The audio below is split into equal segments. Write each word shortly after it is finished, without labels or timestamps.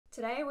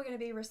Today we're going to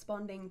be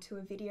responding to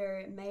a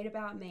video made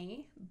about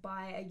me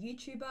by a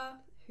YouTuber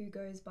who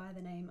goes by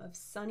the name of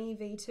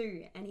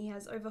SunnyV2, and he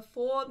has over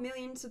 4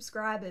 million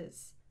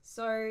subscribers.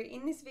 So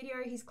in this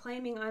video he's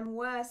claiming I'm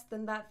worse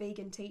than that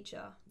vegan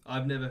teacher.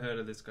 I've never heard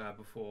of this guy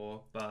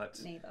before, but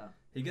neither.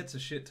 He gets a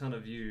shit ton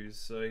of views,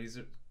 so he's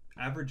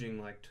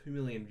averaging like 2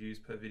 million views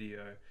per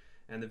video,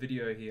 and the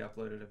video he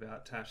uploaded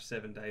about Tash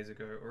 7 days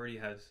ago already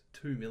has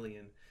 2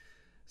 million.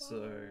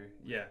 So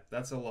yeah,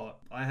 that's a lot.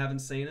 I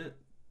haven't seen it.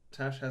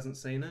 Tash hasn't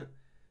seen it,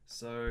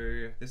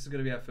 so this is going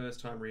to be our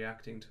first time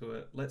reacting to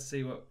it. Let's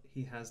see what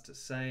he has to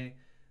say.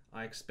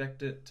 I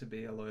expect it to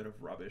be a load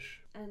of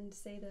rubbish. And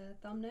see the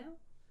thumbnail?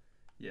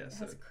 Yeah, it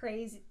has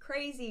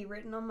crazy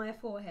written on my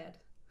forehead.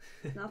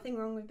 Nothing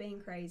wrong with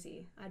being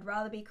crazy. I'd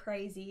rather be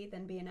crazy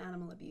than be an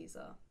animal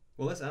abuser.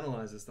 Well, let's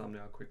analyze this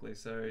thumbnail quickly.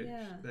 So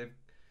yeah.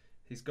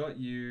 He's got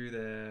you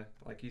there,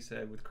 like you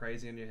said, with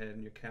crazy on your head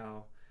and your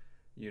cow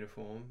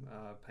uniform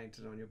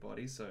painted on your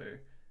body, so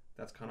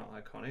that's kind of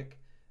iconic.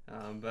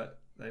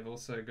 But they've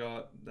also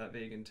got that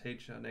vegan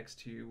teacher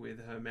next to you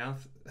with her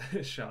mouth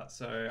shut.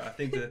 So I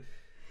think the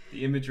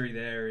imagery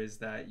there is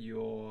that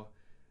you're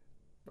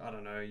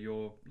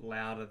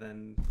louder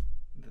than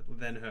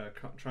her,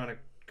 trying to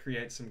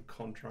create some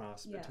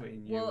contrast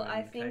between you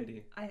and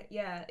Katie.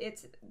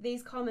 It's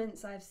these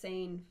comments I've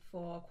seen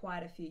for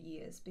quite a few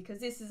years, because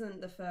this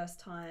isn't the first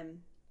time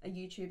a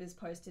YouTuber's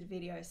posted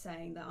video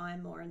saying that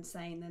I'm more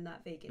insane than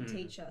that vegan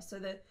teacher. So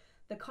the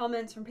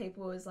comments from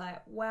people was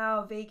like,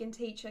 wow, vegan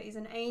teacher is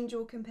an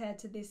angel compared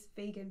to this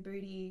vegan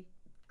booty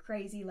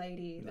crazy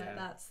lady. Like,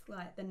 that's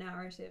like the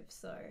narrative.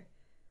 So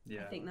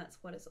I think that's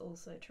what it's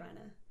also trying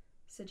to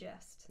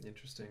suggest.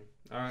 Interesting.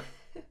 All right,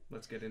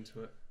 let's get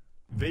into it.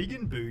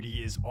 Vegan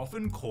Booty is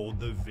often called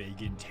the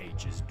vegan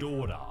teacher's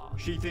daughter.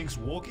 She thinks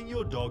walking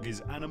your dog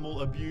is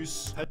animal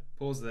abuse.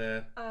 Pause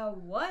there.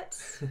 What?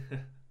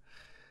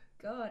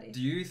 God.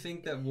 Do you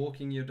think that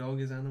walking your dog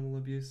is animal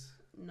abuse?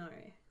 No.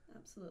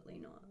 Absolutely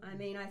not. I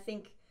mean, I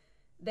think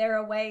there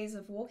are ways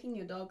of walking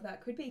your dog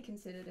that could be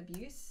considered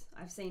abuse.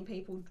 I've seen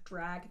people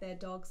drag their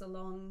dogs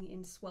along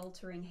in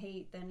sweltering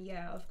heat. Then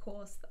yeah, of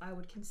course I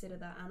would consider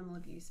that animal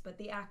abuse. But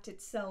the act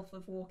itself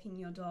of walking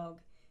your dog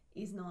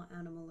is not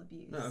animal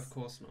abuse. No, of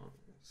course not.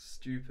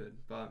 Stupid.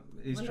 But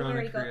he's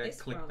trying to create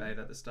clickbait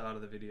at the start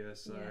of the video,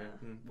 so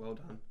well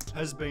done.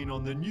 Has been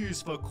on the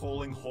news for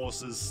calling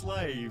horses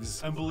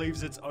slaves, and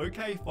believes it's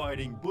okay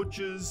fighting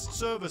butchers,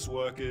 service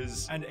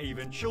workers, and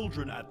even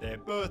children at their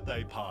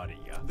birthday party.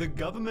 The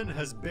government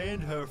has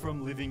banned her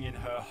from living in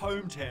her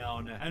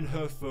hometown, and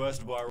her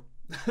first viral...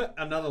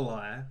 Another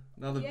lie.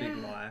 Another big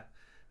lie.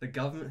 The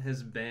government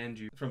has banned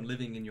you from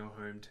living in your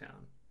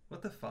hometown.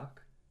 What the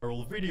fuck?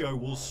 Video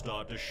will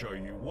start to show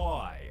you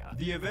why.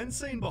 The event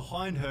scene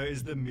behind her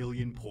is the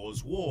Million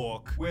Paws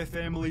Walk, where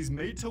families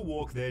meet to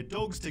walk their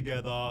dogs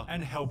together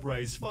and help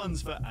raise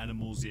funds for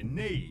animals in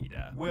need.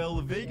 Well,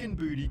 Vegan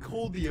Booty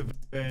called the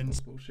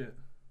event bullshit.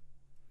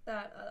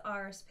 That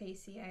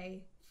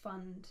RSPCA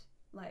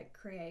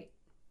create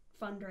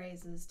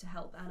fundraisers to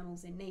help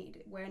animals in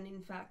need, when in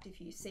fact if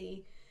you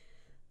see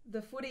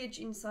the footage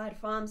inside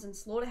farms and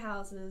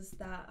slaughterhouses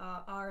that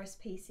are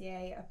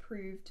RSPCA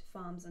approved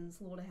farms and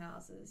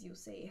slaughterhouses, you'll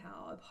see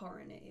how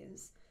abhorrent it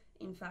is.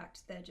 In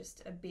fact, they're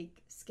just a big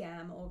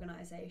scam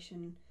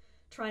organisation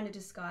trying to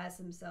disguise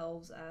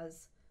themselves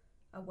as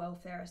a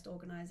welfarist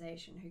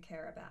organisation who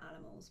care about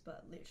animals,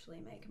 but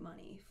literally make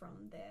money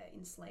from their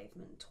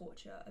enslavement,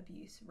 torture,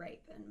 abuse,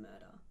 rape and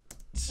murder.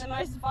 The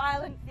most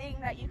violent thing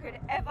that you could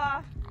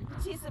ever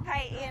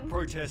participate in.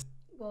 Protest.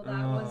 Well,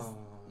 that was...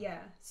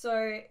 Yeah,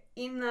 so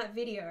in that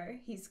video,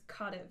 he's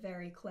cut it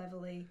very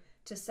cleverly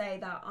to say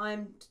that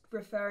I'm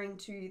referring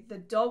to the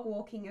dog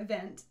walking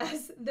event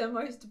as the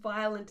most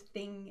violent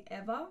thing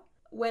ever,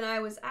 when I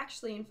was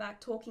actually, in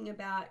fact, talking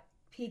about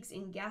pigs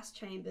in gas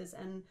chambers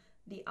and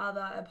the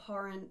other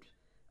abhorrent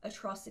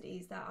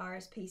atrocities that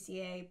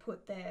RSPCA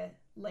put their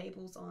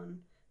labels on,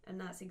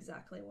 and that's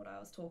exactly what I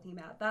was talking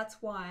about. That's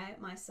why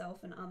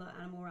myself and other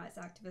animal rights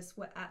activists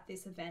were at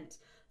this event,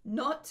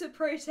 not to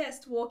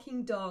protest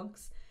walking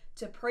dogs,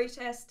 to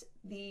protest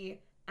the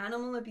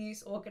animal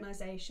abuse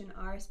organisation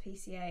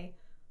RSPCA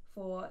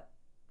for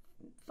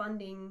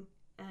funding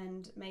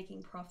and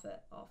making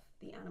profit off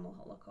the animal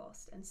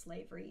holocaust and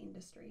slavery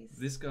industries.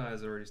 This guy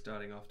is already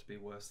starting off to be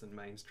worse than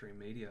mainstream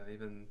media.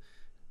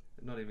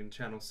 Not even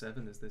Channel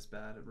 7 is this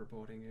bad at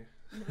reporting you.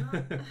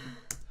 No.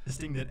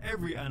 Insisting that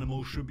every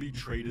animal should be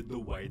treated the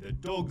way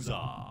that dogs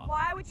are.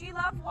 Why would you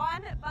love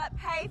one but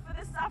pay for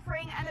the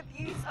suffering and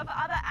abuse of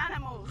other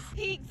animals?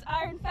 Pigs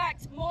are in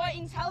fact more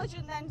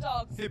intelligent than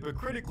dogs.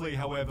 Hypocritically,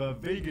 however,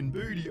 Vegan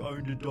Booty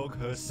owned a dog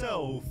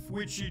herself,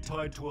 which she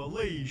tied to a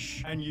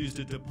leash and used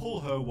it to pull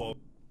her while...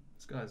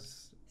 This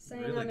guy's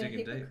saying really I'm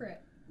digging a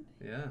hypocrite. Deep.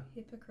 Yeah.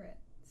 Hypocrite.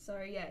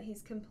 So yeah,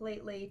 he's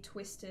completely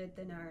twisted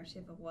the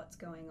narrative of what's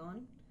going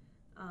on.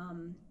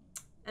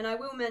 And I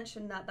will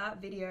mention that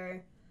that video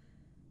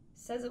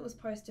says it was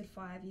posted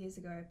 5 years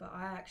ago, but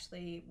I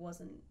actually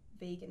wasn't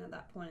vegan at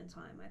that point in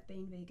time. I've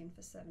been vegan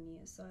for 7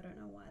 years, so I don't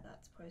know why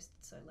that's posted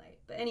so late.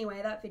 But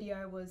anyway, that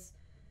video was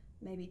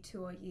maybe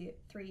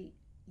 3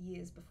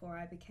 years before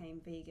I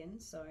became vegan.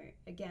 So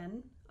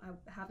again, I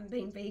haven't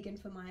been vegan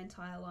for my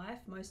entire life.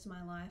 Most of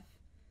my life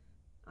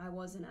I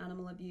was an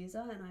animal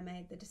abuser, and I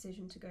made the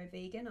decision to go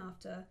vegan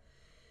after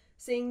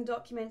seeing the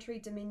documentary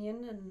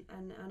Dominion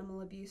and animal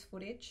abuse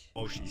footage.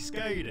 While she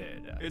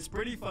skated. It's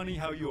pretty funny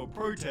how you're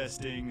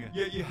protesting,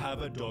 yet you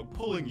have a dog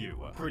pulling you.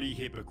 Pretty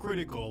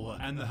hypocritical,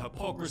 and the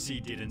hypocrisy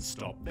didn't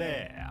stop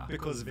there.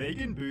 Because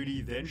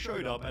V-ganbooty then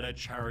showed up at a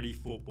charity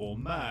football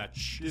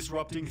match,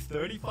 disrupting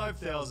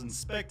 35,000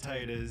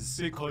 spectators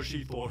because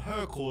she thought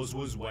her cause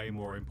was way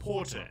more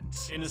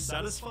important. In a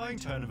satisfying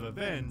turn of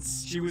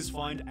events, she was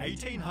fined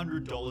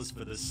 $1,800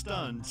 for the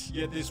stunt,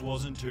 yet this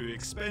wasn't too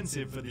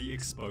expensive for the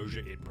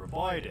exposure it provided.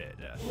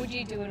 Would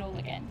you do it all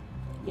again?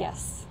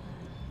 Yes,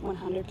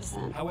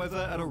 100%. However,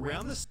 at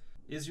around the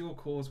Is your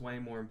cause way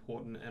more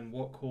important, and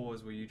what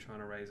cause were you trying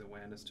to raise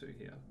awareness to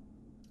here?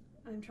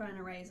 I'm trying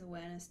to raise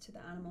awareness to the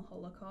animal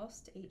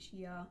holocaust. Each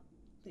year,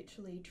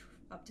 literally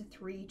up to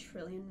 3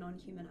 trillion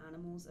non-human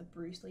animals are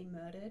brutally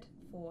murdered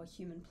for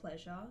human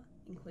pleasure,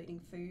 including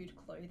food,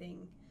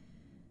 clothing,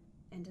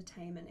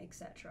 entertainment,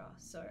 etc.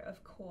 So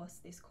of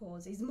course this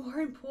cause is more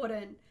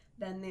important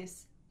than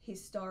this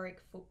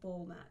historic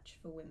football match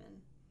for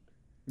women.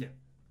 Yeah,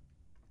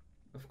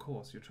 of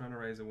course, you're trying to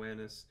raise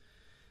awareness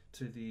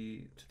to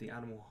the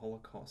animal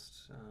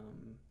holocaust.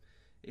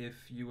 If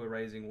you were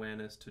raising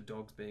awareness to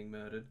dogs being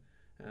murdered,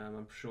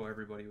 I'm sure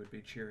everybody would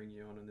be cheering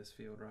you on in this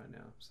field right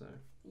now. So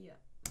yeah.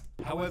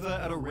 However,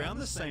 at around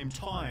the same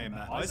time,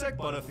 Isaac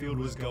Butterfield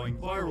was going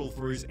viral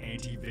for his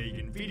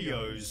anti-vegan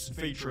videos,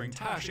 featuring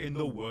Tash in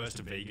the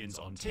worst vegans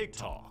on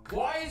TikTok.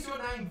 Why is your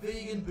name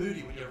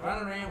V-ganbooty when you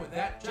run around with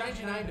that? Change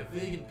your name to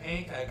vegan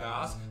pancake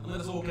ass and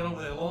let us all get on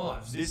with our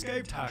lives. This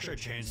gave Tash a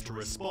chance to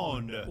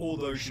respond,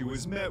 although she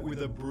was met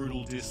with a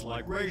brutal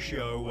dislike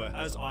ratio,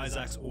 as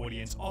Isaac's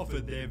audience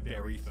offered their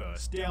very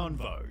first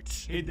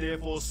downvote. He'd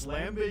therefore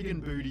slam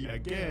V-ganbooty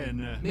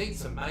again.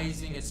 Meat's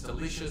amazing, it's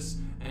delicious,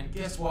 and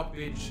guess what,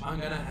 bitch? I'm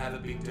gonna have a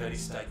big dirty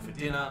steak for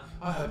dinner.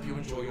 I hope you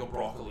enjoy your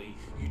broccoli,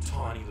 you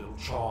tiny little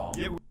child.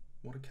 Yeah,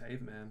 what a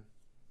caveman.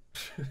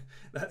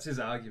 That's his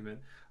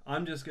argument.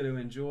 I'm just going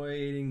to enjoy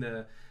eating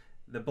the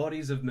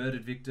bodies of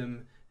murdered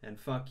victim and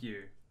fuck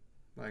you.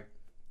 Like,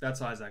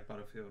 that's Isaac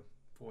Butterfield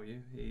for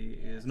you. He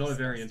is not a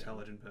very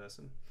intelligent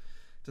person,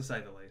 to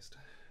say the least.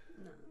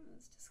 No,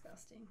 it's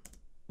disgusting.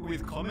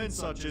 with comments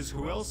such as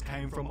 "who else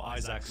came from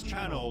Isaac's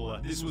channel?"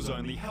 This was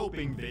only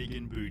helping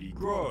V-ganbooty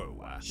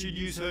grow. She'd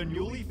use her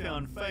newly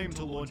found fame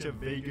to launch a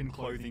vegan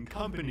clothing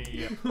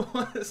company.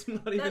 It's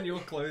not even your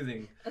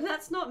clothing. And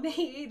that's not me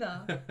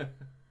either.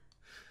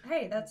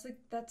 Hey,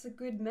 that's a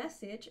good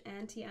message,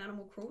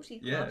 anti-animal cruelty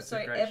club. Yeah, it's so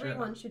a great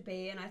everyone show. should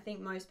be, and I think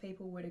most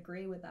people would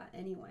agree with that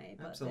anyway.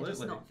 But Absolutely. they're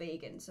just not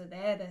vegan, so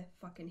they're the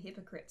fucking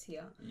hypocrites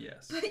here.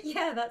 Yes. But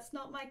yeah, that's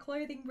not my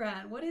clothing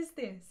brand. What is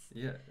this?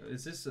 Yeah,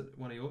 is this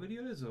one of your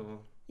videos or?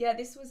 Yeah,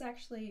 this was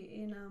actually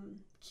in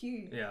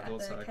Q Yeah, at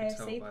also the I could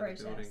tell KFC by the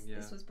protest. building, yeah.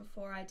 This was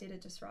before I did a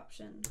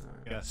disruption.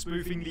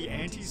 Spoofing the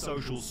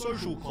anti-social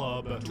social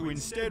club to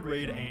instead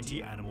read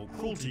anti-animal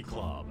cruelty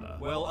club.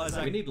 Well, as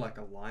we need like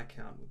a like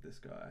count with this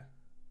guy.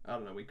 I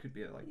don't know, we could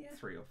be at like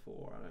 3 or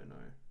 4, I don't know.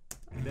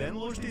 then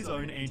launched his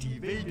own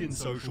anti-vegan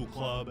social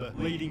club,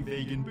 leading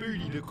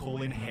V-ganbooty to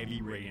call in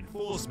heavy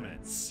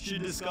reinforcements. She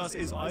discussed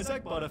is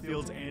Isaac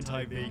Butterfield's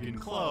anti-vegan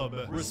club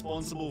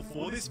responsible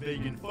for this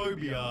vegan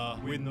phobia,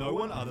 with no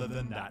one other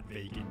than that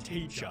vegan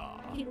teacher.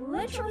 He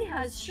literally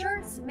has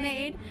shirts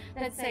made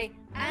that say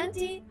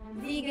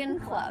anti-vegan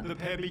club. The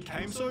pair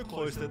became so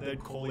close that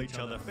they'd call each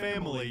other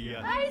family.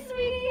 Hi,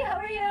 sweetie, how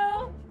are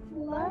you?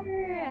 Hello,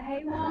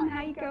 hey mom,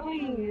 how you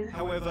going?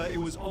 However, it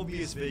was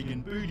obvious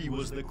V-ganbooty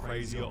was the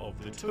crazier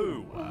of the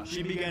two.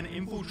 She began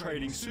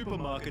infiltrating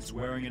supermarkets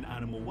wearing an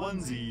animal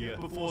onesie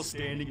before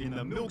standing in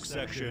the milk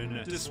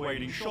section,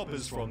 dissuading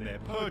shoppers from their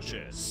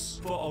purchase.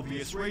 For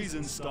obvious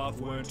reasons, staff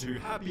weren't too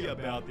happy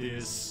about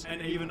this,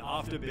 and even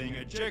after being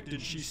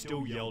ejected, she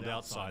still yelled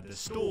outside the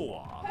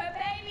store. Her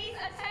babies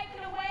are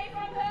taken away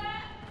from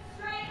her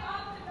straight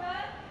after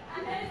birth,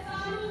 and her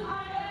sons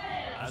are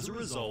murdered. As a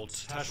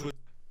result, Tash was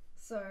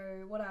So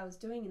what I was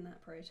doing in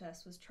that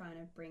protest was trying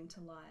to bring to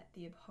light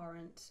the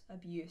abhorrent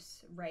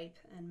abuse, rape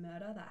and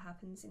murder that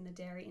happens in the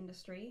dairy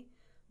industry,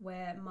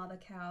 where mother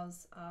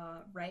cows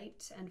are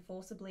raped and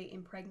forcibly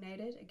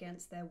impregnated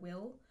against their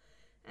will.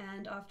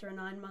 And after a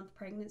 9-month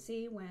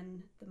pregnancy,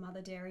 when the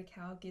mother dairy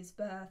cow gives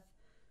birth,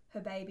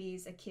 her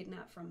babies are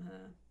kidnapped from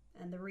her.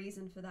 And the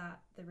reason for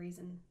that, the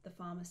reason the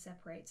farmer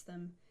separates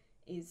them,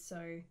 is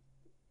so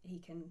he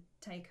can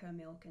take her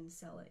milk and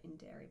sell it in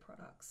dairy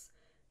products.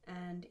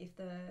 And if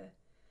the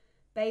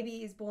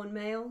baby is born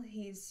male,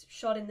 he's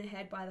shot in the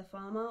head by the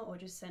farmer or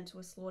just sent to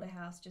a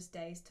slaughterhouse just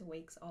days to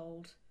weeks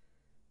old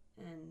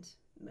and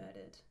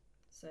murdered.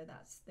 So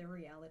that's the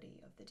reality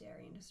of the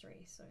dairy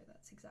industry. So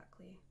that's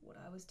exactly what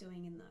I was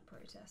doing in that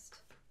protest.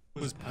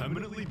 was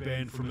permanently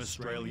banned from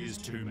Australia's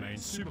 2 main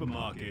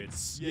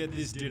supermarkets, yet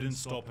this didn't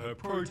stop her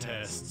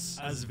protests,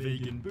 as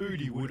vegan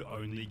booty would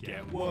only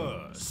get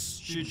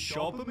worse. She'd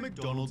shop at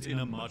McDonald's in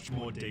a much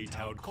more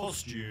detailed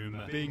costume,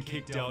 being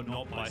kicked out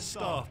not by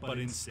staff but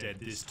instead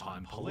this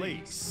time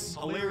police.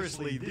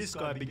 Hilariously, this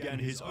guy began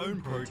his own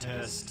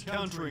protest,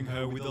 countering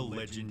her with a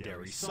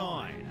legendary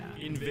sign.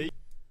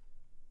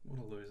 What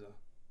a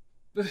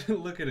loser.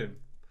 Look at him.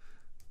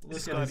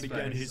 This guy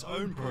began his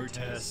own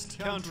protest,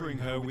 countering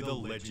her with a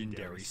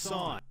legendary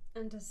sign.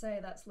 And to say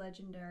that's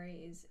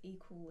legendary is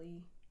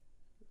equally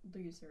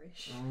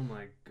loserish. Oh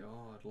my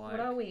god, like... What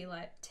are we,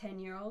 like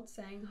 10-year-olds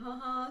saying,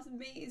 haha,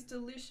 meat is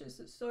delicious,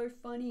 it's so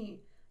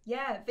funny.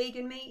 Yeah,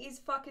 vegan meat is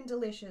fucking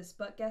delicious,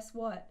 but guess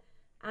what?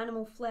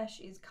 Animal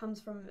flesh comes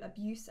from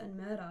abuse and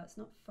murder. It's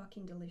not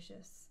fucking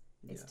delicious.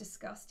 It's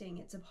disgusting,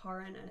 it's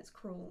abhorrent, and it's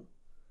cruel.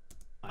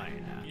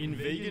 In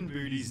Vegan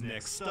Booty's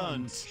next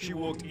stunt, she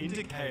walked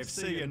into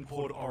KFC and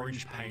poured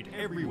orange paint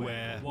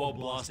everywhere while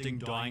blasting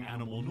dying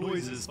animal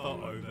noises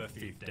for over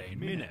 15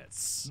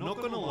 minutes.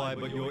 Not gonna lie,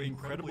 but you're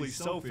incredibly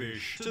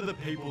selfish to the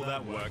people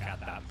that work at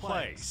that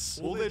place.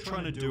 All they're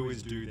trying to do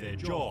is do their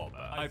job.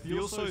 I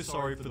feel so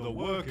sorry for the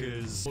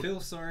workers. Feel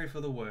sorry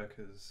for the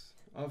workers.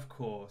 Of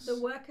course. The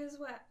workers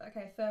were...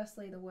 Okay,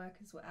 firstly, the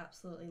workers were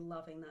absolutely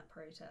loving that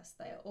protest.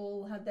 They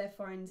all had their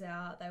phones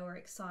out. They were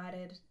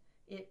excited.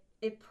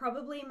 It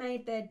probably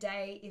made their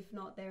day, if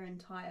not their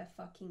entire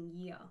fucking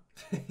year,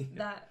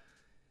 that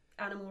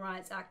animal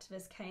rights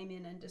activists came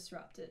in and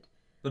disrupted.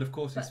 But of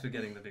course he's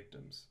forgetting the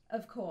victims.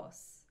 Of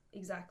course,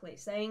 exactly.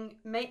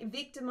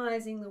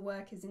 Victimizing the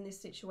workers in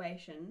this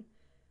situation,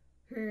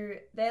 who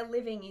their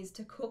living is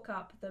to cook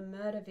up the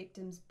murder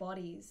victims'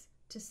 bodies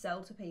to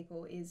sell to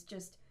people, is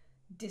just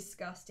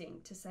disgusting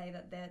to say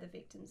that they're the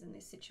victims in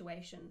this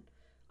situation.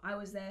 I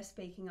was there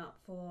speaking up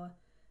for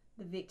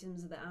the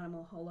victims of the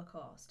animal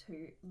holocaust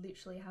who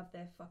literally have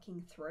their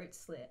fucking throats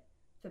slit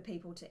for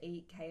people to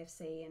eat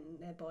KFC and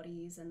their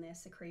bodies and their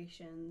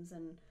secretions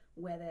and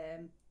wear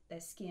their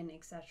skin,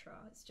 etc.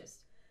 It's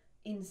just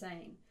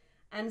insane.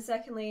 And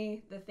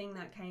secondly, the thing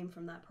that came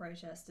from that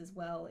protest as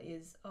well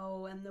is,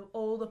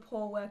 all the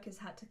poor workers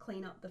had to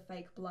clean up the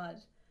fake blood.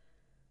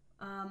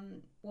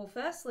 Well,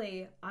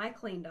 firstly, I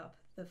cleaned up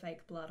the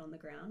fake blood on the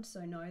ground,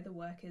 so no, the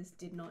workers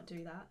did not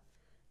do that.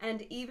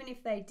 And even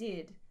if they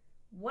did,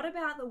 what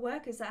about the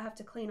workers that have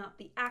to clean up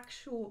the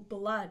actual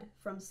blood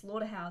from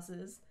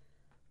slaughterhouses?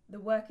 The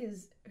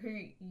workers who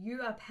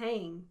you are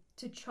paying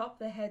to chop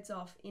the heads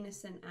off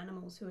innocent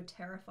animals who are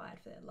terrified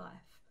for their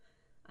life.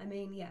 I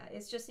mean, yeah,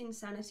 it's just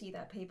insanity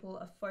that people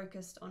are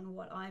focused on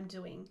what I'm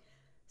doing,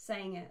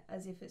 saying it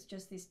as if it's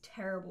just this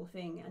terrible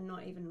thing and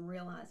not even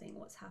realizing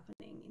what's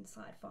happening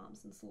inside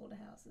farms and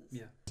slaughterhouses.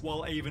 Yeah.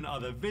 While even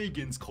other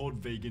vegans called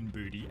Vegan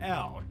Booty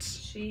out.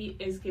 She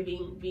is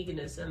giving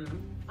veganism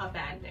a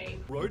bad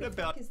name. Wrote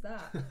about... What is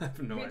that? I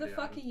have no Who idea. the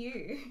fuck are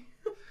you?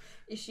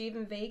 Is she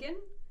even vegan?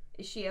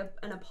 Is she an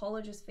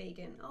apologist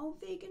vegan? Oh,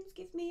 vegans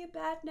give me a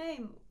bad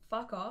name.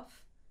 Fuck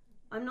off.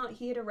 I'm not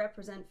here to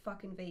represent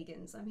fucking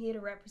vegans. I'm here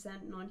to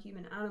represent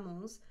non-human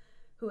animals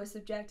who are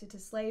subjected to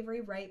slavery,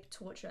 rape,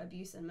 torture,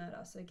 abuse, and murder.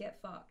 So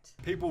get fucked.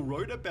 People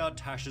wrote about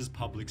Tash's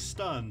public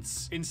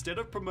stunts. Instead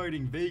of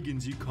promoting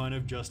vegans, you kind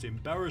of just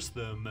embarrassed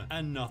them,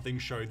 and nothing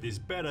showed this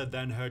better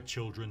than her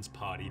children's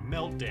party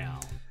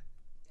meltdown.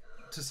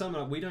 To sum it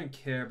up, we don't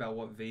care about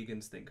what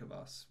vegans think of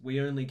us. We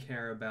only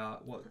care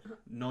about what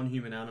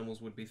non-human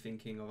animals would be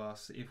thinking of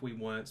us if we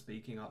weren't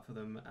speaking up for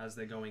them as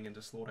they're going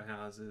into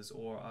slaughterhouses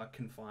or are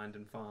confined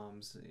in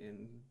farms,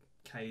 in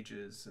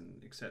cages,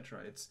 and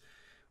etc.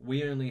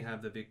 We only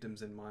have the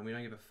victims in mind. We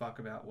don't give a fuck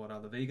about what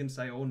other vegans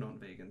say, or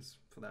non-vegans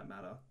for that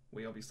matter.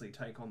 We obviously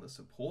take on the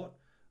support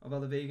of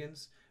other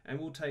vegans, and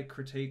we'll take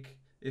critique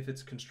if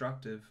it's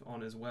constructive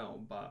on as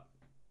well, but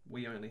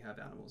we only have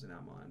animals in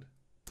our mind.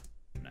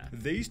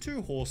 These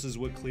 2 horses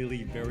were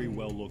clearly very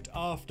well looked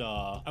after,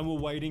 and were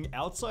waiting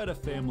outside a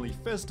family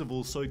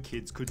festival so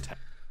kids could take...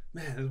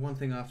 Man, there's one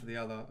thing after the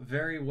other.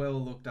 Very well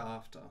looked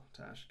after,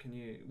 Tash.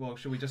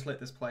 Should we just let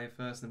this play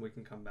first, and then we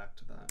can come back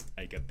to that?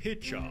 Take a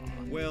picture.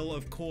 Well,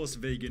 of course,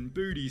 Vegan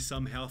Booty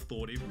somehow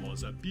thought it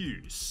was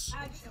abuse.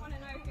 I just want to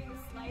know who the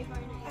slave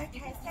owner is.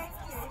 Okay, thank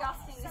you.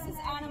 Disgusting. This is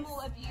animal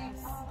abuse. You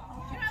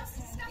know how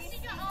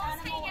disgusting your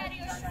arms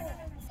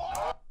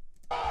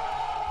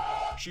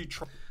She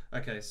tried...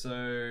 Okay,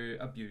 so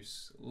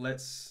abuse.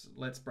 Let's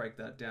break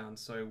that down.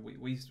 So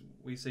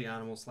we see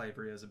animal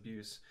slavery as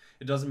abuse.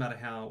 It doesn't matter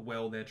how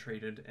well they're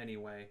treated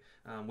anyway.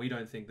 We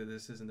don't think that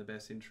this is in the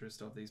best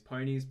interest of these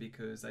ponies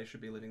because they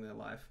should be living their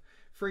life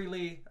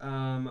freely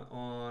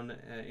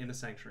in a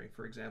sanctuary,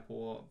 for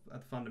example.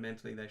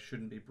 Fundamentally, they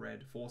shouldn't be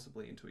bred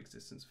forcibly into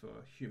existence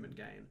for human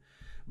gain.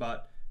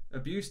 But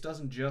abuse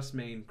doesn't just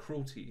mean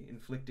cruelty,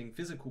 inflicting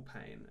physical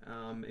pain.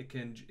 It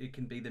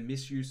can be the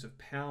misuse of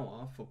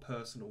power for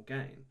personal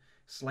gain.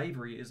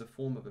 Slavery is a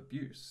form of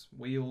abuse.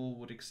 We all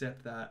would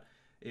accept that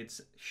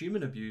it's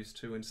human abuse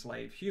to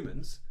enslave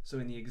humans, so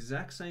in the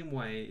exact same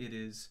way it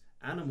is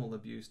animal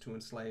abuse to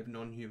enslave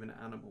non-human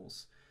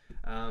animals.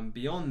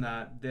 Beyond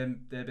that,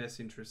 their best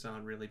interests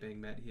aren't really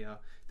being met here.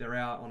 They're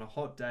out on a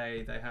hot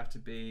day. They have to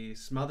be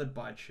smothered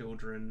by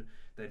children.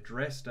 They're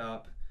dressed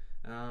up.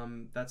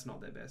 That's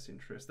not their best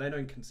interest. They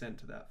don't consent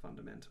to that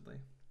fundamentally.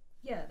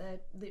 Yeah, they're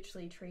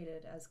literally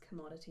treated as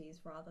commodities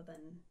rather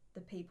than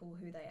the people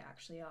who they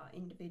actually are,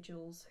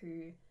 individuals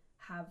who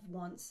have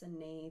wants and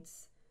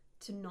needs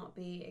to not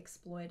be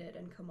exploited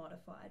and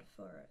commodified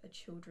for a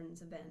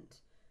children's event.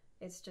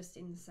 It's just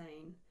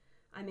insane.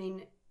 I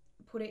mean,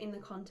 put it in the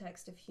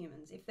context of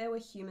humans. If there were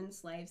human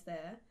slaves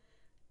there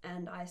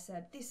and I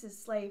said, this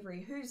is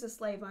slavery, who's a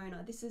slave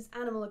owner? This is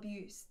animal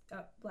abuse,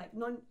 like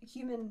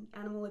non-human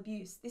animal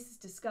abuse. This is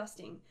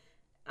disgusting.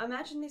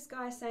 Imagine this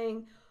guy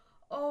saying,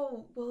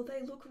 oh, well,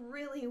 they look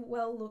really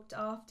well looked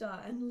after,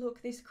 and look,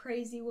 this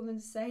crazy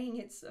woman's saying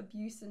it's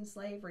abuse and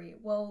slavery.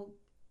 Well,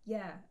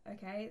 yeah,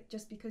 okay,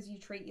 just because you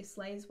treat your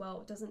slaves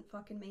well, it doesn't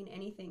fucking mean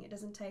anything. It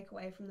doesn't take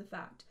away from the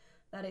fact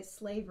that it's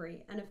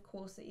slavery, and of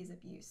course it is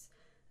abuse.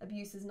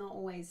 Abuse is not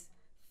always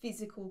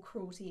physical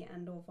cruelty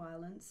and or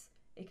violence.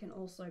 It can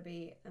also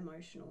be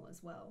emotional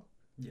as well.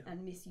 Yeah.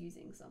 And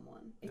misusing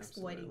someone,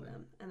 exploiting Absolutely.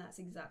 Them. And that's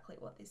exactly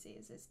what this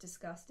is. It's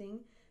disgusting,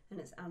 and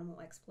it's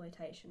animal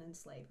exploitation and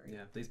slavery.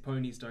 Yeah, these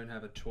ponies don't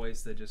have a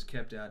choice. They're just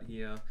kept out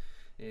here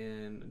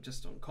and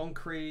just on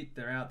concrete.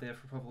 They're out there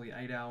for probably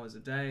 8 hours a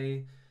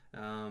day.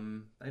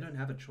 They don't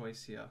have a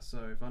choice here.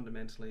 So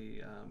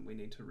fundamentally, we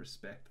need to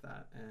respect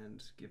that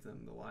and give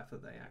them the life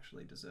that they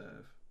actually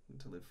deserve and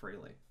to live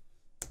freely.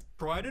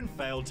 Tried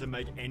failed to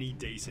make any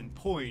decent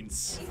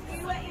points. If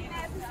you were in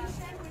their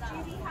position, would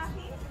you be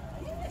happy?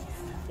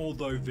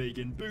 Although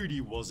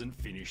V-ganbooty wasn't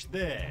finished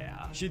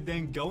there. She'd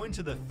then go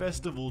into the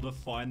festival to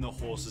find the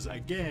horses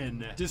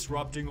again,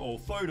 disrupting all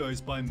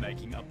photos by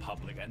making a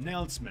public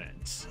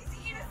announcement. These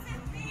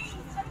innocent beings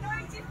are no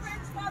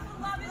different to other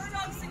lovers,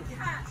 dogs and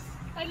cats.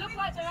 They look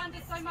like they're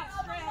under so much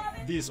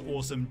stress. This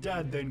awesome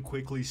dad then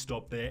quickly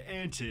stopped their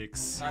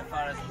antics. No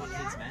photos of my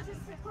kids, man.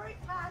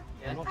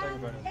 Yeah, I'm not talking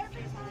about it.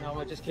 No,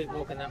 we'll just keep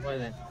walking that way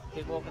then.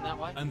 Keep walking that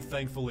way. And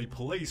thankfully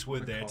police were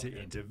there to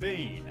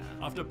intervene.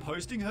 After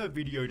posting her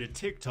video to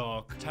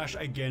TikTok, Tash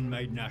again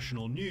made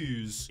national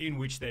news, in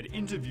which they'd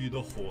interview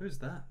the horse. Who's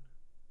that?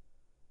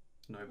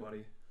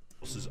 Nobody.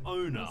 Horse's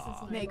owner.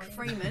 Meg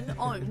Freeman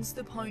owns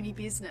the pony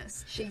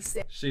business. She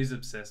said she's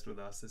obsessed with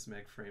us, this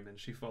Meg Freeman.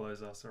 She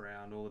follows us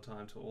around all the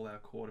time to all our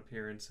court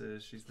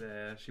appearances. She's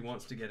there. She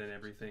wants to get in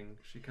everything.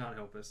 She can't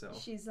help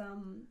herself. She's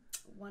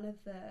one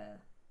of the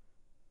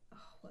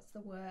what's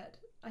the word?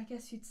 I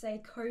guess you'd say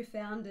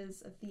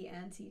co-founders of the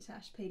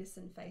anti-Tash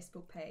Peterson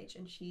Facebook page,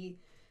 and she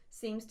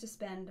seems to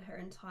spend her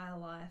entire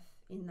life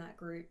in that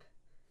group.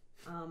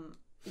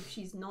 If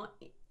she's not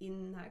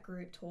in that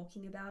group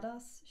talking about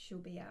us, she'll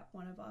be at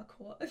one of our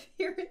court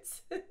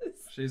appearances.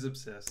 She's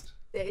obsessed.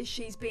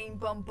 She's being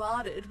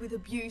bombarded with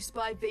abuse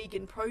by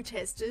vegan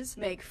protesters.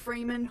 Meg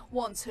Freeman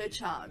wants her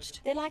charged.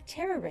 They're like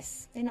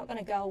terrorists. They're not going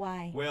to go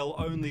away. Well,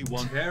 only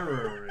one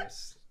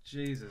terrorist.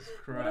 Jesus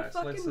Christ.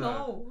 What a fucking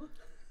mole.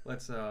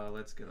 Let's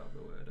get off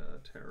the word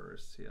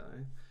terrorists here.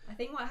 I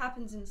think what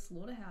happens in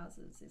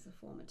slaughterhouses is a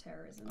form of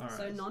terrorism. Right.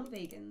 So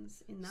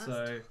non-vegans in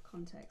that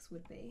context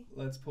would be.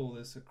 Let's pull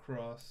this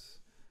across.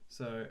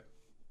 So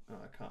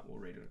we'll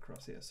read it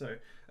across here. So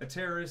a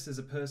terrorist is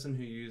a person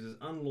who uses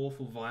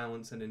unlawful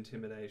violence and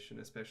intimidation,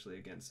 especially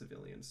against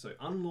civilians. So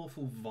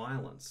unlawful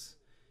violence,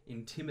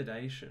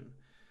 intimidation.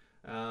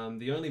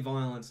 The only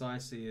violence I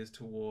see is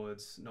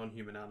towards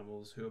non-human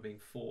animals who are being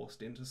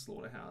forced into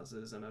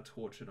slaughterhouses and are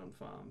tortured on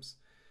farms.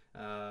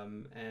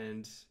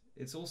 And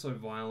it's also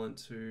violent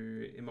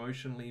to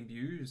emotionally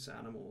abuse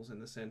animals in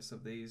the sense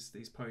of these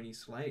pony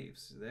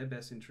slaves. Their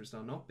best interests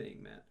are not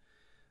being met.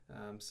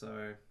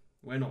 So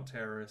we're not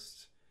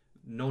terrorists.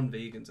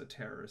 Non-vegans are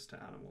terrorists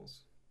to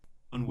animals.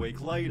 1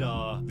 week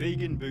later,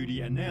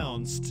 V-ganbooty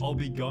announced, "I'll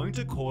be going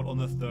to court on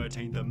the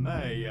 13th of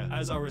May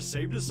as I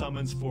received a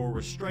summons for a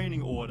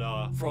restraining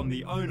order from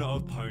the owner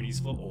of ponies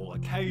for all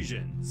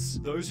occasions.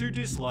 Those who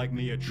dislike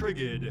me are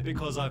triggered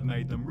because I've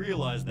made them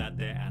realize that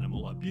they're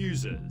animal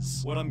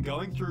abusers. What I'm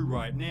going through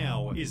right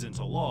now isn't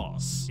a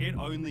loss. It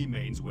only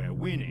means we're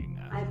winning.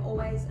 I'm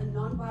always a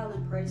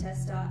non-violent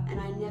protester and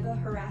I never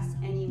harass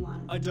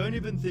anyone. I don't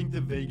even think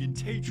the vegan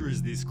teacher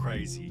is this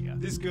crazy.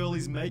 This girl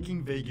is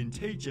making vegan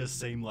teacher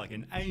seem like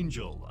an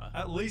angel.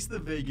 At least the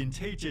vegan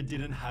teacher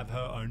didn't have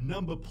her own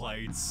number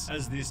plates,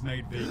 as this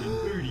made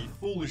V-ganbooty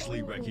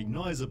foolishly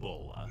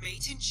recognizable.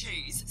 Meat and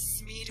cheese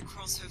smeared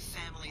across her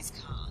family's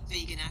car.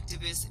 Vegan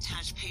activist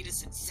Tash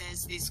Peterson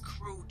says this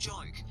cruel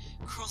joke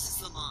crosses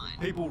the line.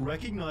 People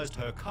recognized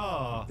her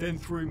car, then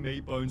threw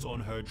meat bones on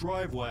her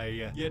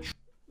driveway, yet...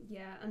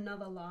 Yeah,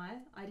 another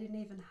lie. I didn't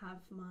even have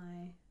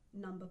my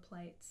number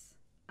plates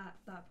at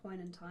that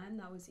point in time.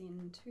 That was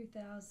in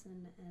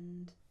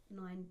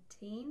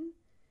 2019.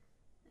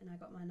 And I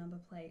got my number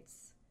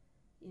plates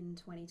in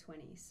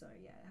 2020. So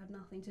yeah, it had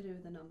nothing to do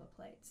with the number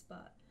plates.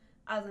 But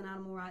as an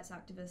animal rights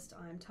activist,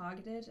 I'm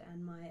targeted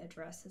and my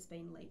address has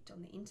been leaked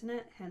on the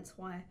internet. Hence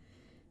why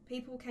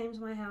people came to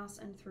my house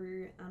and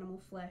threw animal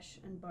flesh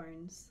and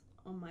bones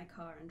on my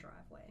car and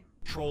driveway.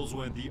 Trolls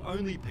weren't the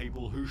only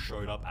people who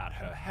showed up at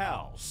her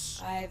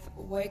house. I've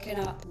woken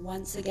up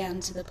once again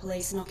to the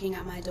police knocking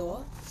at my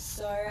door.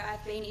 So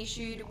I've been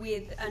issued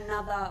with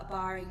another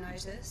barring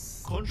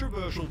notice.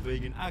 Controversial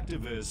vegan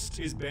activist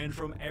is banned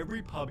from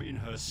every pub in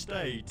her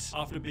state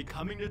after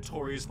becoming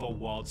notorious for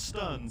wild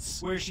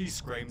stunts where she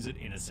screams at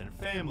innocent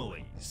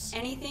families.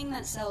 Anything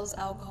that sells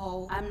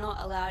alcohol, I'm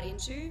not allowed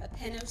into. A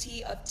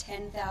penalty of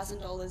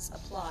 $10,000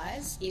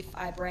 applies if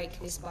I break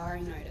this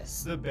barring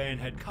notice. The ban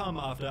had come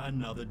after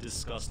another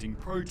disgusting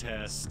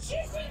protest. She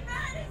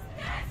murders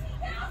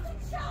 30,000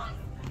 shots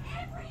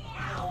every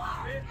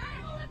hour!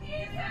 Animal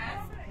abusers!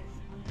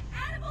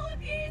 Animal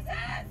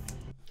abusers!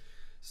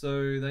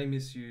 So they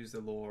misuse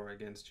the law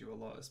against you a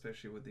lot,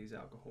 especially with these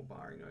alcohol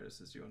barring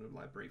notices. Do you want to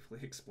like briefly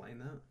explain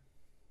that?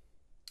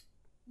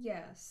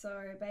 Yeah,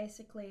 so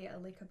basically a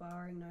liquor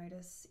barring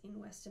notice in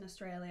Western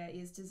Australia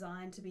is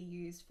designed to be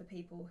used for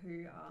people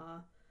who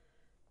are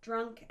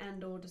drunk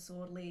and or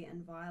disorderly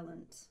and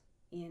violent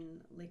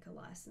in liquor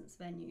license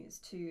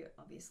venues to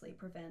obviously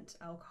prevent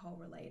alcohol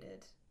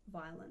related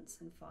violence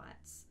and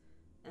fights.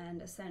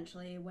 And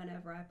essentially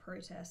whenever I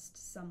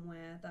protest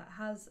somewhere that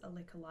has a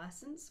liquor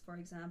license, for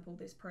example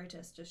this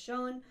protest just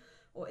shown,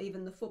 or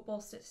even the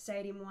football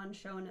stadium one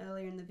shown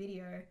earlier in the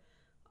video,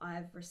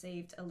 I've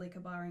received a liquor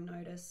barring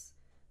notice,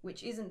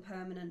 which isn't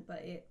permanent,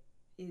 but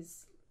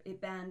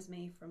it bans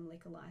me from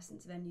liquor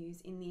license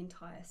venues in the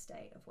entire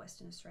state of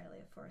Western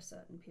Australia for a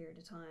certain period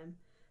of time.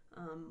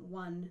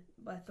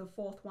 But the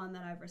fourth one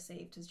that I've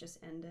received has just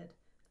ended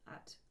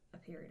at a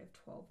period of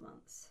 12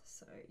 months.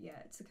 So yeah,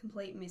 it's a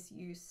complete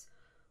misuse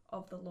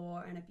of the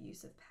law and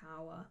abuse of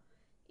power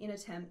in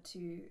attempt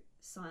to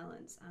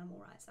silence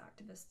animal rights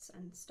activists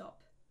and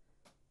stop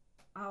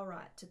our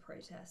right to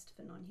protest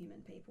for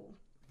non-human people.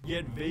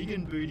 Yet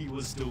v-ganbooty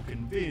was still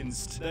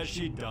convinced that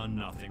she'd done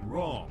nothing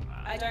wrong.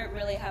 I don't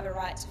really have a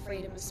right to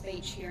freedom of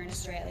speech here in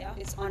Australia.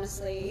 It's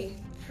honestly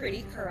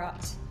pretty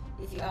corrupt,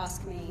 if you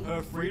ask me.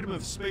 Her freedom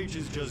of speech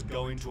is just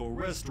going to a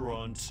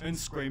restaurant and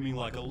screaming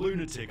like a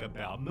lunatic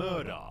about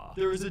murder.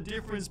 There is a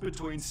difference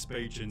between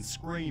speech and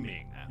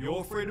screaming.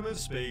 Your freedom of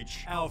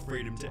speech, our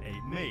freedom to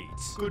eat meat.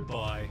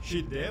 Goodbye.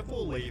 She'd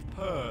therefore leave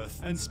Perth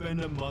and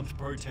spend a month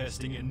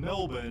protesting in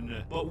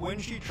Melbourne, but when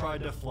she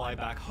tried to fly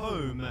back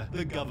home,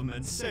 the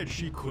government said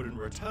she couldn't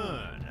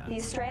return. The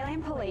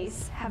Australian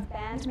police have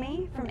banned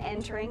me from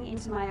entering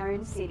into my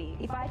own city.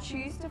 If I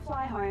choose to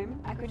fly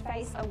home, I could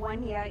face a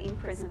 1-year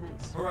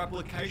imprisonment. Her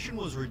application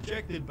was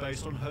rejected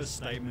based on her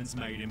statements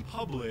made in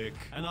public,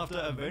 and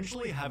after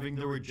eventually having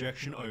the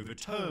rejection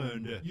overturned,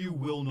 you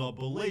will not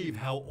believe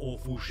how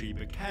awful she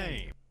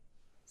became.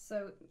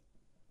 So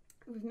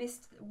we've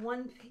missed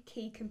one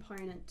key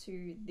component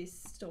to this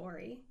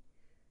story,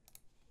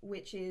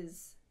 which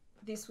is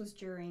this was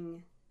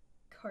during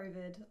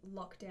COVID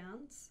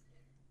lockdowns,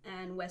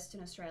 and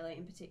Western Australia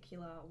in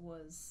particular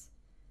was,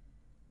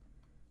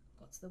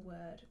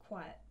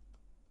 quite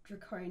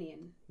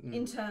draconian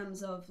in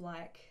terms of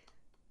like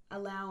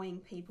allowing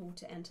people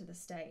to enter the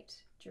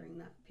state during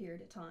that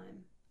period of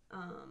time.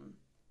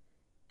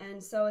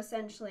 And so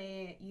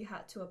essentially you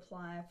had to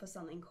apply for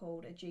something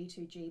called a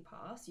G2G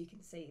pass. You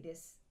can see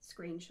this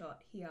screenshot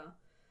here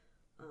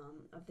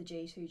of the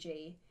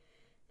G2G.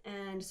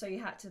 And so you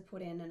had to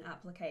put in an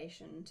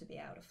application to be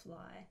able to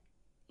fly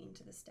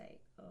into the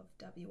state of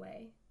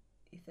WA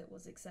if it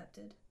was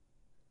accepted.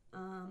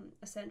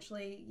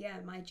 Essentially, yeah,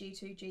 my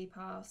G2G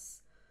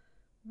pass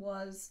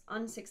was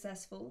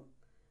unsuccessful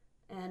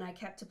and I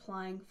kept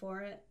applying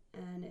for it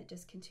and it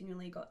just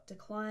continually got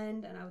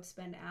declined, and I would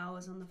spend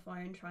hours on the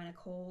phone trying to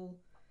call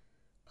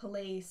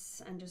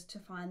police and just to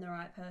find the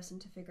right person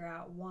to figure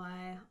out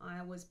why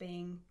I was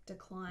being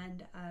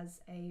declined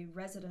as a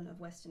resident of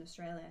Western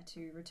Australia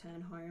to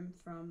return home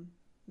from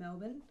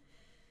Melbourne.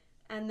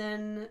 And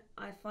then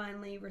I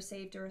finally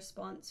received a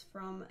response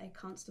from a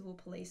constable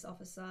police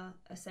officer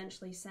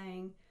essentially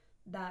saying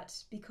that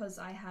because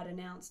I had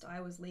announced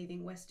I was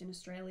leaving Western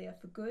Australia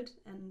for good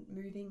and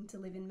moving to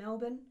live in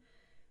Melbourne,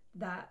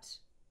 that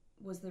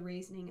was the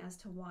reasoning as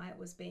to why it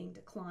was being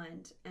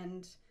declined.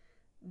 And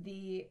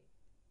the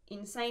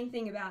insane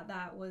thing about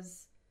that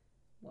was,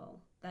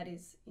 well, that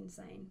is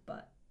insane,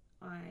 but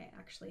I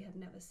actually had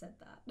never said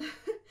that.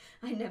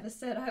 I never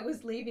said I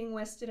was leaving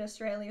Western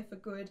Australia for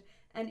good,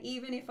 and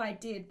even if I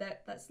did,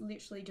 that's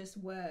literally just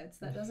words.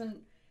 That doesn't,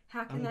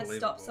 how can that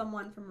stop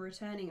someone from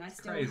returning? I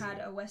still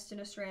had a Western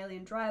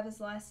Australian driver's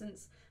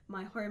license,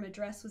 my home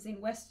address was in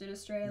Western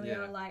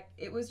Australia, like,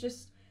 it was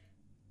just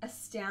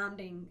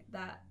astounding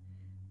that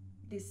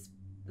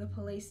the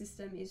police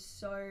system is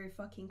so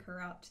fucking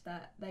corrupt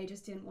that they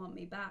just didn't want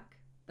me back.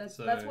 That's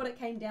what it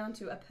came down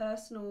to, a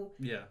personal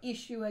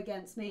issue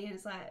against me, and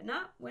it's like,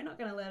 nah, we're not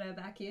going to let her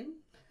back in.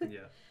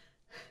 Yeah.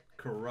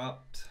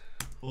 Corrupt.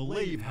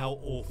 Believe how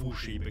awful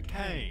she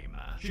became.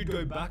 She'd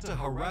go back to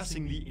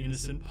harassing the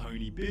innocent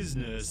pony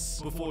business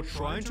before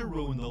trying to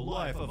ruin the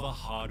life of a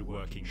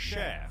hard-working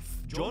chef.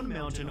 John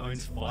Mountain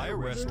owns Fire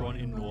Restaurant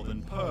in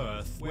northern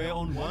Perth, where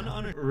on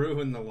one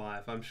ruin the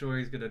life. I'm sure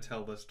he's going to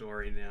tell the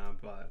story now,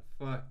 but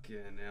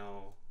fucking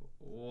hell.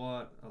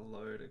 What a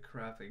load of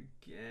crap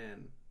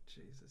again.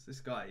 Jesus, this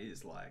guy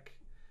is like...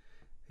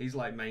 He's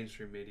like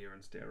mainstream media on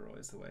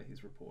steroids, the way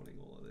he's reporting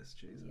all of this,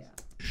 Jesus. Yeah.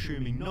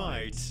 Consuming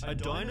night, a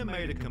diner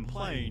made a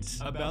complaint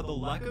about the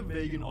lack of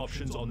vegan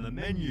options on the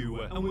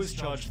menu and was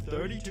charged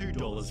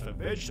 $32 for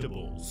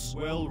vegetables.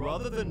 Well,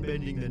 rather than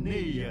bending the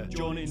knee,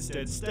 John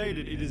instead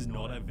stated it is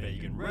not a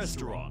vegan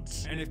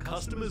restaurant, and if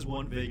customers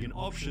want vegan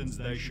options,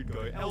 they should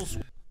go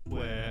elsewhere.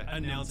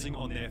 Announcing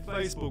on their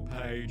Facebook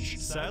page,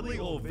 sadly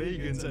all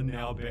vegans are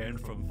now banned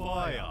from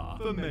fire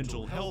for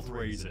mental health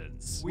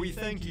reasons. We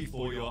thank you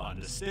for your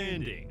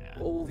understanding.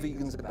 All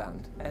vegans are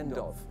banned. End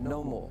of.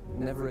 No more.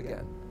 Never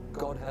again.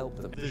 God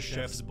help them. The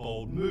chef's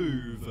bold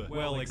move,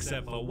 well,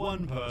 except for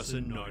one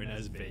person known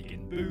as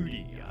Vegan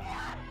Booty.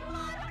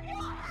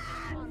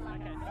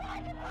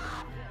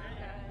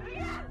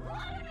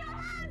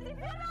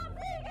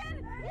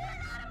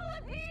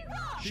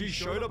 She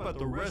showed up at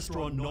the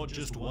restaurant not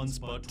just once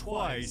but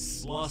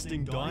twice,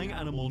 blasting dying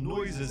animal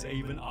noises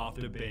even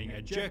after being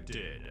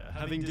ejected,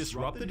 having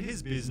disrupted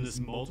his business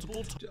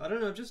multiple times. I don't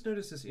know, I've just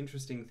noticed this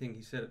interesting thing.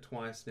 He said it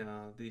twice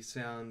now, the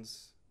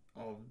sounds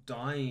of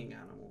dying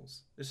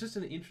animals. It's just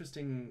an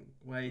interesting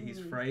way he's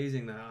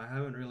phrasing that. I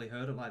haven't really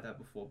heard it like that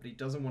before, but he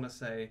doesn't want to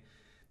say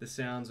the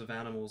sounds of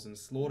animals in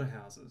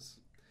slaughterhouses.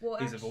 Well,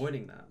 he's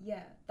avoiding that.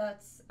 Yeah,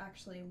 that's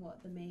actually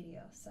what the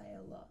media say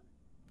a lot.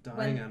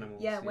 Dying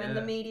animals. Yeah, when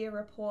the media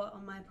report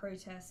on my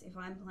protests, if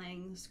I'm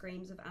playing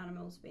screams of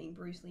animals being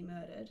brutally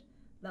murdered,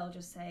 they'll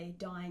just say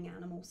dying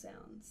animal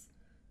sounds.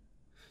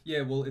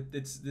 Yeah, well,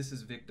 this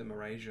is victim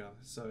erasure,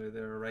 so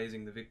they're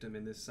erasing the victim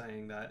in this,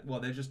 saying that, well,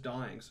 they're just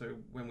dying. So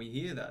when we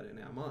hear that in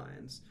our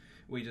minds,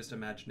 we just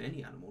imagine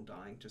any animal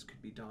dying, just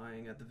could be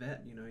dying at the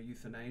vet, you know,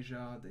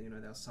 euthanasia, you know,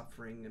 they're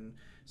suffering, and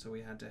so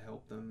we had to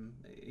help them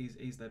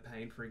ease their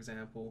pain, for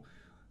example.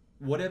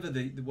 Whatever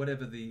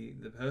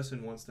the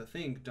person wants to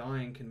think,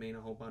 dying can mean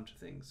a whole bunch of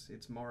things.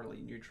 It's morally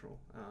neutral.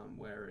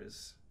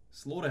 Whereas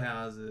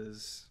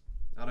slaughterhouses,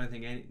 I don't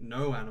think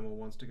no animal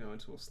wants to go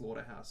into a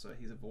slaughterhouse, so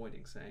he's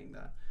avoiding saying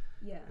that.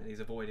 Yeah. And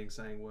he's avoiding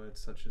saying words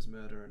such as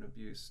murder and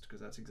abuse,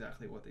 because that's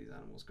exactly what these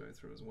animals go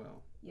through as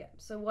well. Yeah.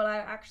 So what I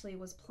actually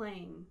was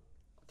playing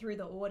through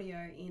the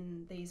audio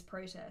in these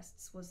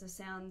protests was the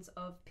sounds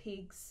of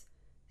pigs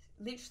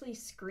literally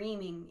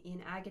screaming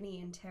in agony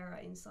and terror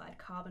inside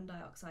carbon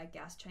dioxide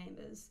gas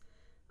chambers.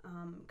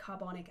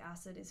 Carbonic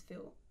acid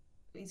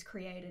is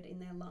created in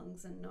their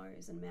lungs and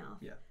nose and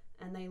mouth,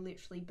 and they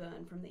literally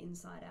burn from the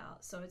inside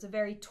out. So it's a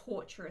very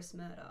torturous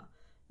murder.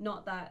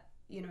 Not that,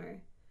 you know,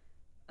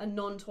 a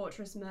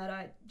non-torturous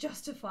murder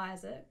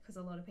justifies it, because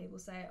a lot of people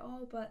say,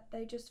 oh, but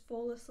they just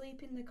fall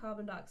asleep in the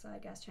carbon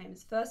dioxide gas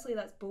chambers. Firstly,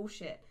 that's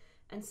bullshit.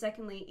 And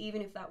secondly,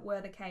 even if that were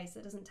the case,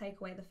 it doesn't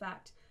take away the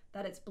fact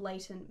that it's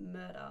blatant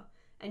murder.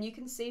 And you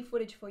can see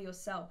footage for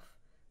yourself.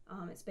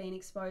 It's been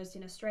exposed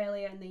in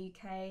Australia and the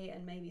UK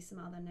and maybe some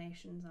other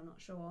nations, I'm not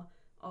sure,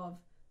 of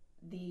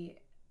the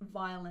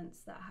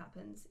violence that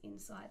happens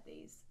inside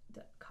these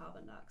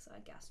carbon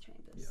dioxide gas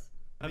chambers.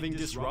 Yeah. Having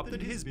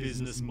disrupted his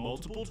business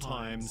multiple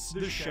times,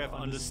 the chef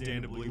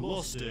understandably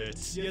lost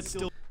it, yet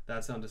still...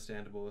 That's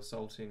understandable.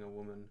 Assaulting a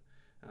woman,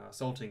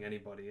 assaulting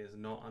anybody is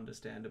not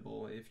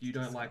understandable. If you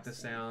don't like the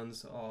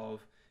sounds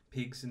of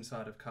pigs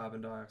inside of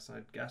carbon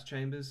dioxide gas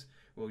chambers,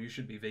 well, you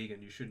should be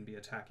vegan. You shouldn't be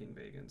attacking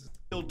vegans.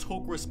 Still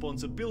took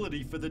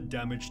responsibility for the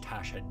damage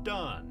Tash had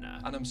done.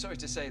 And I'm sorry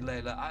to say,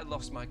 Layla, I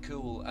lost my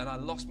cool, and I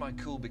lost my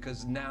cool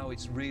because now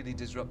it's really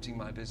disrupting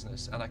my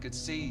business. And I could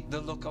see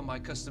the look on my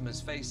customers'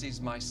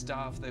 faces, my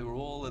staff, they were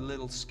all a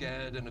little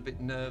scared and a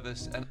bit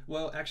nervous. And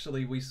well,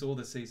 actually, we saw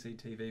the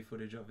CCTV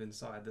footage of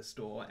inside the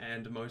store,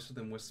 and most of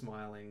them were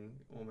smiling,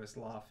 almost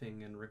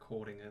laughing and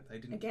recording it. They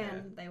didn't care.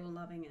 Again, they were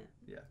loving it.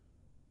 Yeah.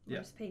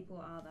 Most people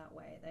are that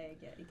way. They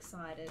get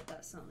excited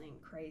that something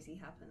crazy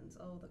happens.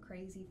 Oh, the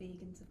crazy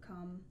vegans have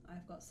come.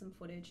 I've got some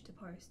footage to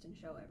post and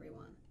show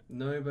everyone.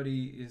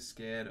 Nobody is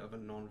scared of a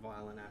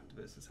non-violent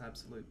activist. It's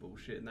absolute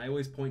bullshit. And they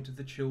always point to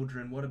the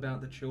children. What about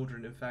the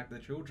children? In fact, the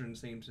children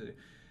seem to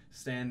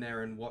stand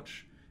there and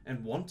watch,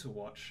 and want to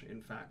watch,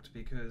 in fact,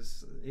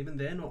 because even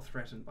they're not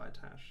threatened by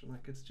Tash.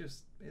 Like,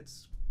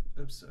 it's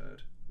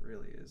absurd.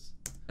 Really is.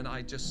 And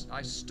I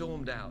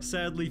stormed out.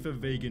 Sadly for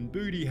Vegan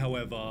Booty,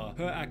 however,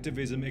 her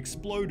activism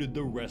exploded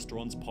the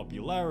restaurant's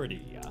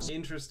popularity.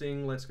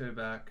 Interesting, let's go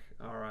back.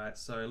 Alright,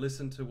 so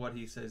listen to what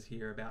he says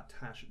here about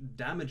Tash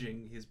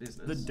damaging his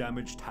business. The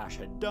damage Tash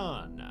had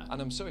done.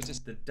 And I'm sorry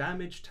to... The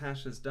damage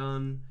Tash has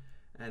done,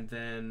 and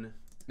then...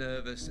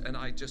 Nervous, and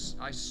I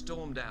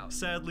stormed out.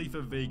 Sadly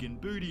for Vegan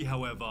Booty,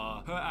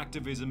 however, her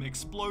activism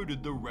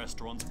exploded the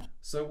restaurant's...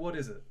 So what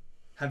is it?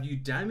 Have you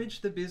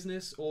damaged the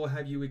business, or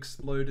have you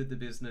exploded the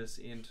business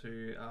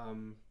into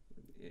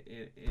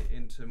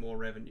more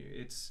revenue?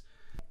 It's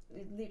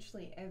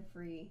literally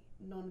every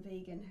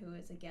non-vegan who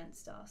is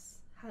against us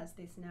has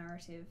this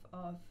narrative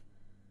of,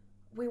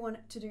 we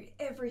want to do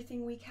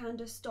everything we can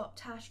to stop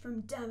Tash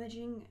from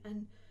damaging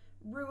and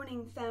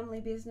ruining family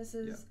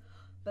businesses,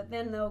 but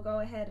then they'll go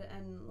ahead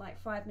and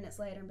like 5 minutes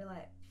later and be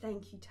like,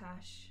 thank you,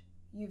 Tash,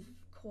 you've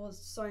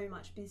caused so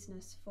much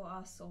business for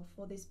us, or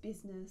for this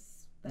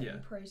business that you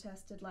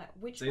protested. Like,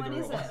 which It's one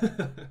either is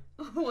or.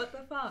 it? What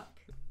the fuck?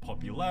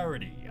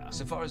 Popularity.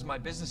 So far as my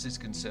business is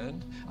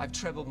concerned, I've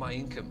trebled my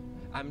income.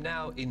 I'm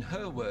now, in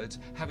her words,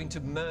 having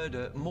to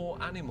murder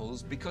more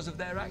animals because of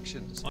their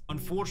actions.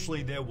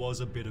 Unfortunately, there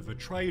was a bit of a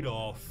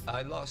trade-off.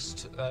 I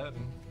lost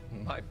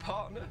my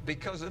partner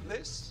because of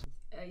this.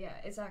 Yeah,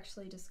 it's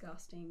actually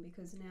disgusting,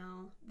 because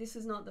now this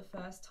is not the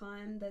first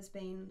time there's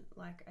been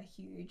like a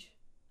huge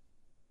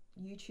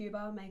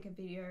YouTuber make a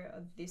video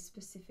of this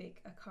specific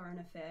a current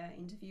affair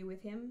interview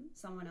with him.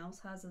 Someone else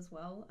has as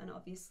well, and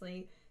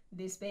obviously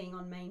this being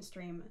on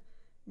mainstream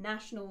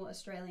national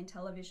Australian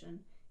television,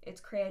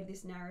 it's created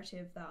this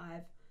narrative that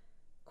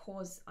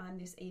I'm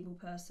this evil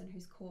person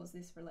who's caused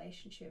this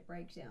relationship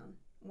breakdown,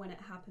 when it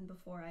happened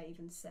before I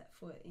even set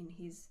foot in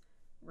his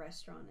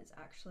restaurant. It's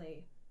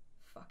actually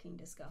fucking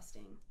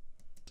disgusting.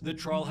 The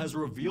trial has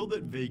revealed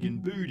that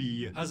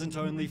V-ganbooty hasn't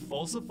only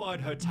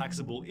falsified her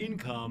taxable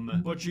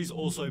income, but she's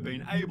also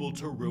been able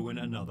to ruin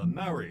another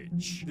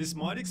marriage. This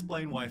might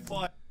explain why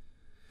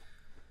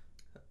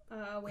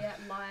We're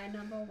at lie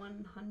number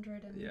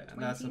 120 Yeah,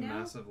 and that's a now.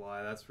 massive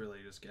lie. That's really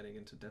just getting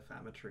into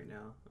defamatory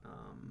now.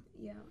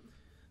 Yeah.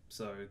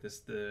 So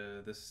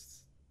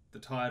the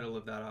title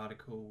of that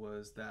article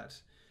was that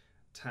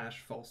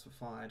Tash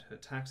falsified her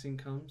tax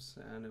incomes,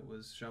 and it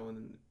was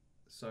shown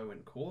so in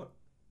court.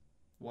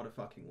 What a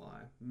fucking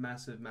lie.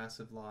 Massive,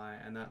 massive lie.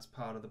 And that's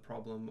part of the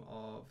problem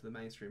of the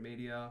mainstream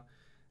media,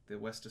 the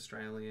West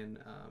Australian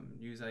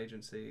news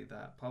agency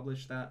that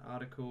published that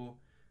article,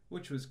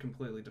 which was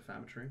completely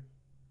defamatory.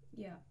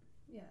 Yeah,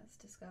 it's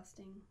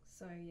disgusting.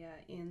 So yeah,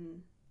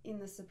 in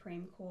the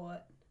Supreme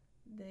Court,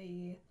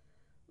 the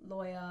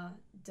lawyer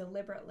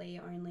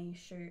deliberately only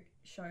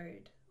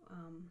showed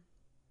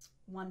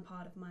one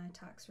part of my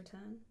tax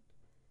return,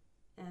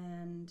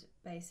 and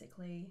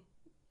basically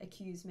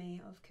accused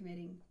me of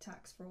committing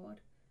tax fraud.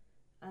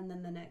 And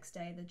then the next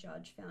day the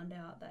judge found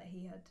out that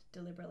he had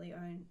deliberately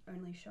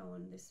only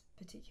shown this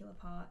particular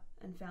part,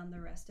 and found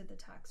the rest of the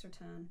tax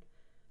return,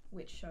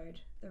 which showed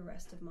the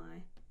rest of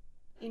my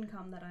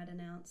income that I'd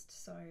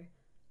announced. So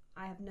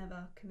I have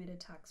never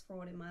committed tax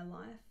fraud in my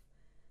life,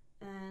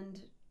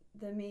 and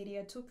the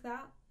media took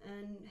that,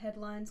 and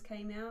headlines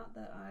came out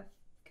that I've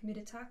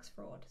committed tax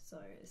fraud. So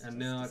it's and just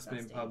now disgusting.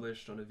 It's been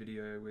published on a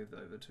video with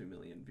over 2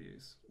 million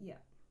views. Yeah.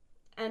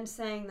 And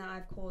saying that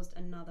I've caused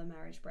another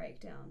marriage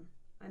breakdown.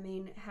 I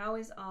mean, how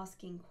is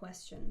asking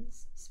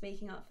questions,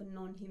 speaking up for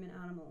non-human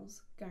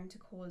animals, going to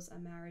cause a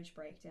marriage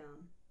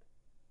breakdown?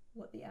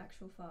 What the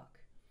actual fuck?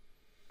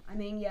 I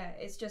mean, yeah,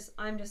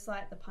 I'm just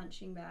like the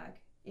punching bag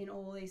in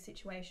all these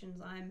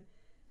situations. I'm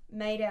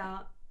made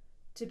out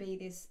to be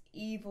this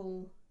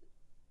evil,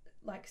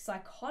 like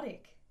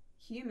psychotic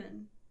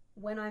human,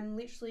 when I'm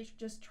literally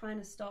just trying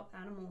to stop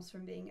animals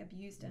from being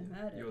abused and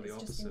murdered. You're the it's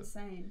opposite. just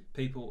insane.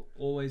 People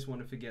always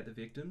want to forget the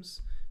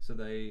victims, so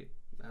they,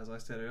 as I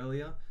said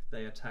earlier,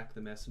 they attack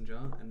the messenger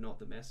and not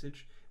the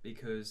message,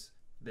 because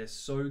they're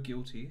so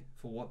guilty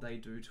for what they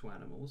do to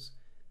animals.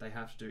 They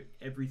have to do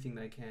everything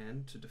they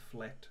can to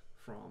deflect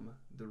from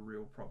the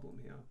real problem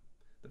here,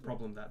 the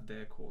problem that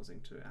they're causing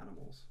to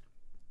animals.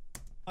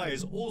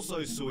 Is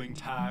also suing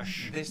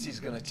Tash. This is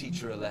going to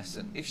teach her a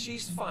lesson. If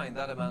she's fined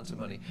that amount of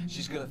money,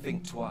 she's going to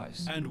think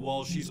twice. And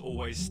while she's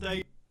always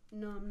stated...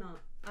 No, I'm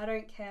not. I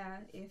don't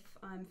care if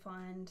I'm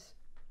fined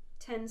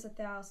tens of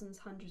thousands,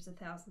 hundreds of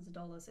thousands of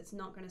dollars. It's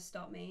not going to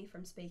stop me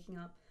from speaking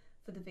up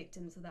for the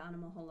victims of the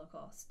animal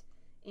holocaust.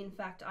 In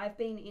fact, I've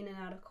been in and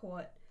out of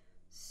court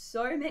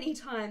so many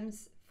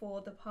times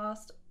for the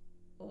past,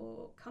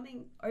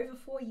 coming over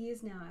 4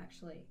 years now,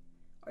 actually.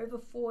 Over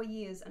 4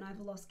 years, and I've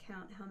lost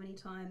count how many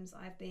times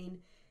I've been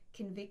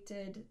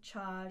convicted,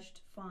 charged,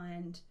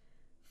 fined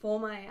for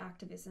my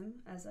activism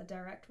as a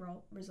direct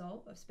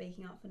result of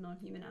speaking up for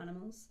non-human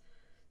animals.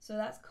 So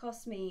that's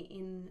cost me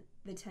in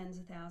the tens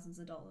of thousands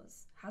of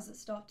dollars. Has it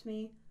stopped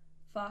me?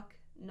 Fuck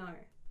no.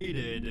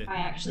 I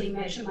actually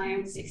measure my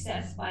own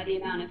success by the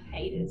amount of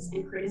haters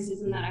and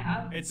criticism that I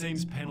have. It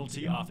seems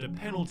penalty after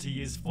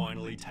penalty is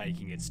finally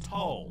taking its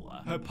toll.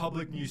 Her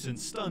public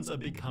nuisance stunts are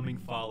becoming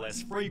far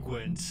less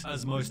frequent,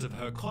 as most of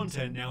her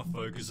content now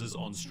focuses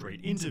on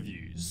street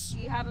interviews. Do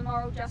you have a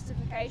moral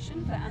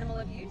justification for animal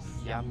abuse?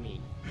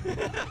 Yummy.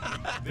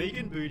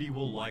 V-ganbooty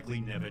will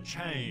likely never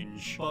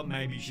change, but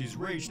maybe she's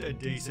reached a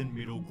decent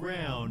middle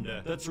ground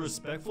that's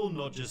respectful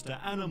not just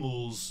to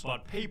animals,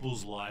 but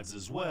people's lives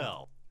as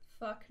well.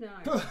 Fuck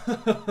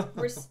no.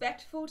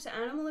 Respectful to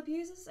animal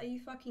abusers? Are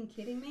you fucking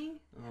kidding me?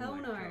 Hell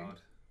no.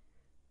 God.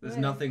 There's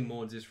nothing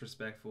more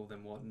disrespectful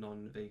than what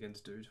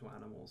non-vegans do to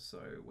animals, so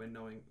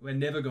we're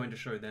never going to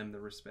show them the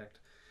respect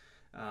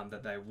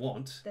that they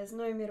want. There's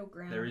no middle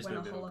ground There is when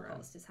no a middle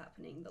Holocaust ground. is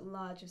happening, the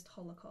largest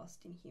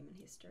Holocaust in human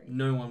history.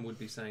 No one would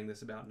be saying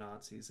this about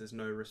Nazis. There's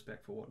no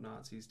respect for what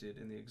Nazis did,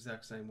 in the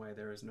exact same way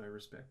there is no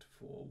respect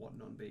for what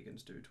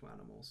non-vegans do to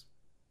animals.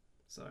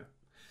 So,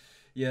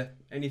 yeah.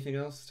 Anything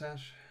else,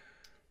 Tash?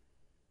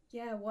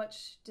 Yeah,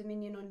 watch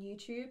Dominion on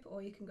YouTube,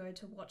 or you can go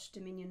to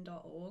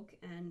watchdominion.org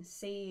and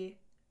see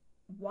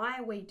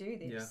why we do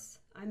this.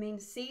 I mean,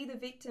 see the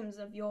victims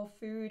of your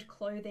food,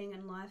 clothing,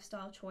 and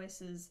lifestyle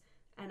choices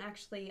and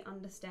actually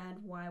understand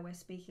why we're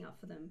speaking up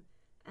for them.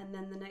 And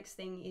then the next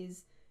thing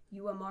is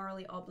you are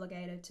morally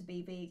obligated to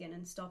be vegan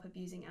and stop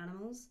abusing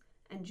animals,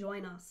 and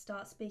join us,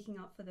 start speaking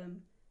up for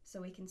them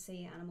so we can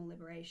see animal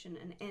liberation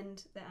and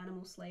end the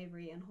animal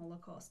slavery and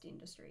Holocaust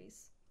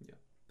industries. Yeah,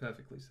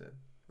 perfectly said.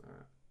 All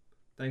right.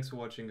 Thanks for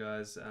watching,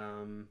 guys.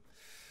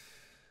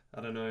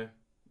 I don't know,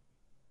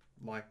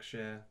 like,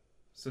 share,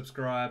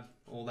 subscribe,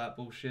 all that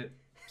bullshit.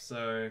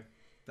 So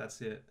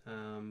that's it.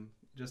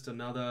 Just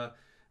another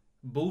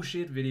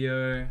bullshit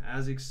video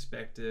as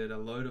expected. A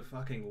load of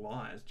fucking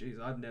lies. Jeez,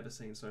 I've never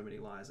seen so many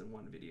lies in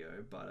one video.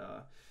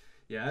 But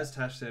yeah, as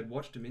Tash said,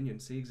 watch Dominion,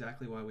 see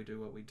exactly why we do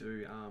what we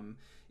do.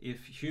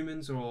 If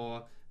humans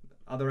or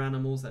other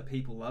animals that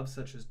people love,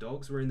 such as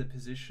dogs, were in the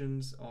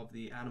positions of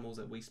the animals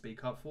that we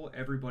speak up for,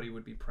 everybody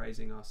would be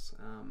praising us.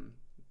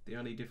 The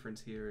only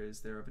difference here is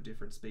they're of a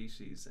different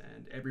species,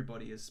 and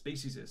everybody is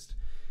speciesist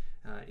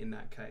in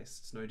that case.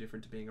 It's no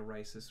different to being a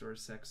racist or a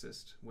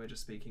sexist. We're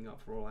just speaking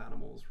up for all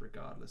animals,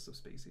 regardless of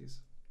species.